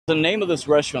The name of this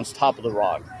restaurant's Top of the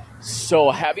Rock. So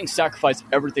having sacrificed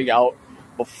everything out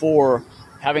before,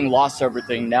 having lost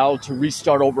everything, now to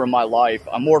restart over in my life,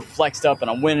 I'm more flexed up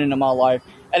and I'm winning in my life.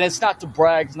 And it's not to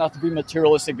brag, it's not to be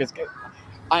materialistic.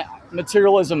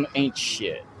 Materialism ain't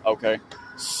shit, okay?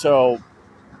 So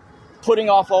putting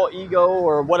off all ego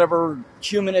or whatever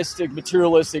humanistic,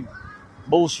 materialistic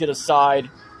bullshit aside,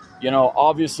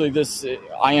 obviously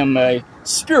I am a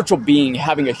spiritual being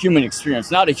having a human experience,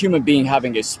 not a human being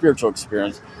having a spiritual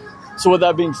experience. So with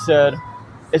that being said,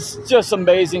 it's just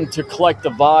amazing to collect the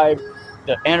vibe,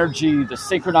 the energy, the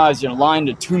synchronized and aligned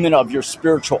attunement of your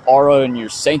spiritual aura and your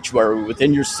sanctuary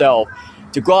within yourself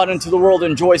to go out into the world and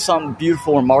enjoy something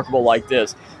beautiful and remarkable like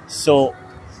this. So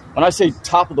when I say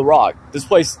Top of the Rock, this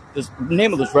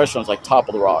name of this restaurant is like Top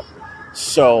of the Rock.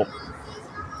 So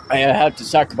I had to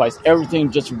sacrifice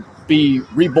everything just to be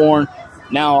reborn.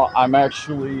 Now I'm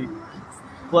actually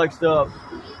flexed up.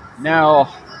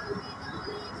 Now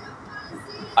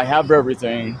I have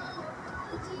everything,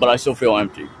 but I still feel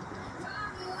empty.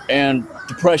 And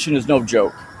depression is no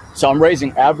joke. So I'm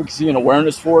raising advocacy and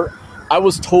awareness for it. I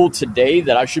was told today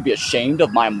that I should be ashamed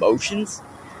of my emotions.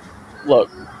 Look,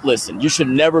 listen, you should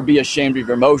never be ashamed of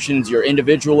your emotions, your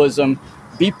individualism.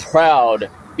 Be proud,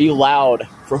 be loud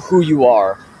for who you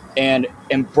are, and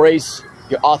embrace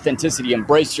your authenticity,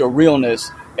 embrace your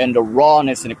realness and the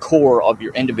rawness and the core of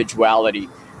your individuality.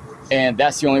 And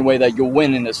that's the only way that you'll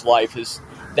win in this life.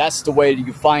 That's the way that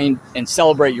you find and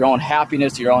celebrate your own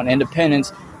happiness, your own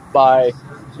independence, by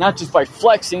not just by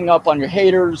flexing up on your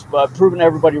haters, but proving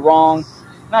everybody wrong.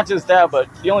 Not just that, but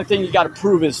the only thing you got to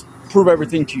prove is prove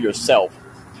everything to yourself.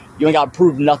 You ain't got to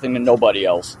prove nothing to nobody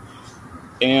else.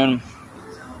 And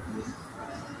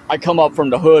I come up from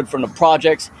the hood, from the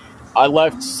projects. I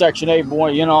left Section 8,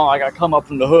 boy, I got to come up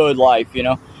from the hood life,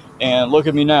 and look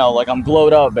at me now, like I'm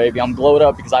glowed up, baby. I'm glowed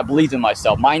up because I believe in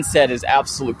myself. Mindset is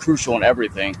absolutely crucial in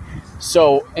everything.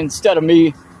 So instead of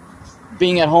me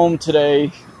being at home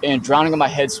today and drowning in my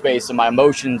headspace and my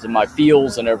emotions and my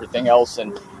feels and everything else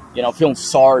and, feeling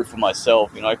sorry for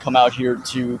myself, I come out here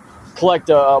to collect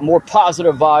a more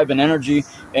positive vibe and energy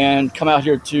and come out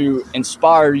here to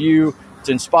inspire you,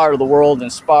 to inspire the world,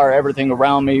 inspire everything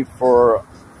around me for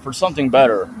something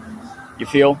better, you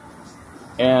feel?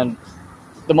 And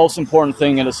the most important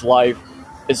thing in this life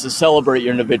is to celebrate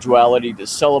your individuality, to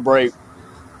celebrate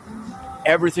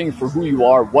everything for who you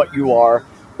are, what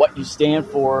you stand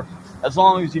for. As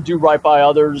long as you do right by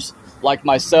others, like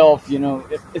myself,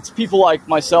 it's people like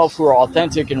myself who are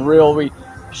authentic and real. We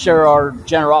share our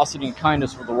generosity and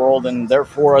kindness with the world, and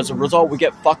therefore, as a result, we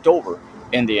get fucked over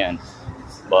in the end.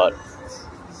 But,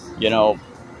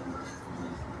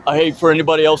 I hate for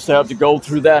anybody else to have to go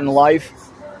through that in life.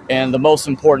 And the most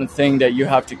important thing that you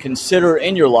have to consider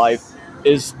in your life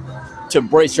is to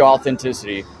embrace your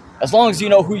authenticity. As long as you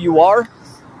know who you are,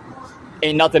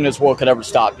 ain't nothing in this world could ever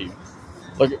stop you.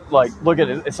 Look at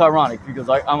it. It's ironic because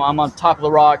I'm on top of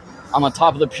the rock. I'm on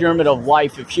top of the pyramid of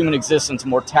life, of human existence,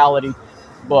 mortality.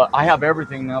 But I have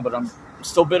everything now, but I'm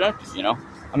still a bit empty,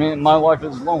 I mean, my life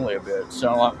is lonely a bit.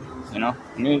 So,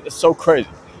 it's so crazy.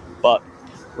 But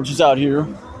we're just out here.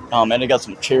 And they got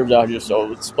some chairs out here,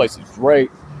 so this place is great.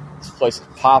 This place is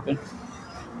popping.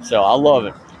 So I love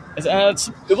it.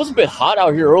 It was a bit hot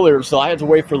out here earlier, so I had to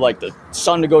wait for the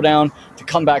sun to go down to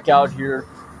come back out here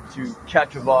to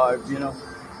catch a vibe,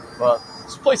 But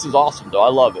this place is awesome, though. I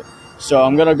love it. So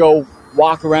I'm going to go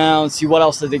walk around, see what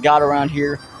else that they got around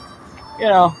here.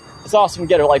 It's awesome to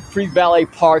get it, free valet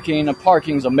parking. The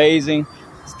parking's amazing.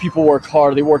 These people work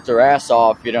hard. They work their ass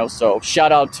off, So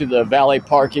shout out to the valet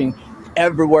parking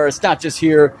everywhere. It's not just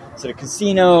here. To the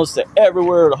casinos, to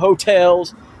everywhere, the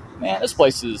hotels. Man, this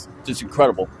place is just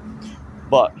incredible.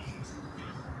 But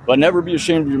never be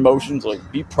ashamed of your emotions.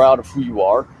 Be proud of who you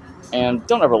are. And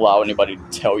don't ever allow anybody to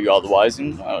tell you otherwise.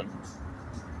 And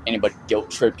anybody guilt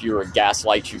trip you or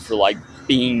gaslight you for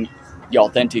being the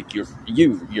authentic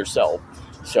yourself.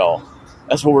 So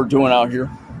that's what we're doing out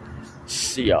here.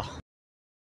 See ya.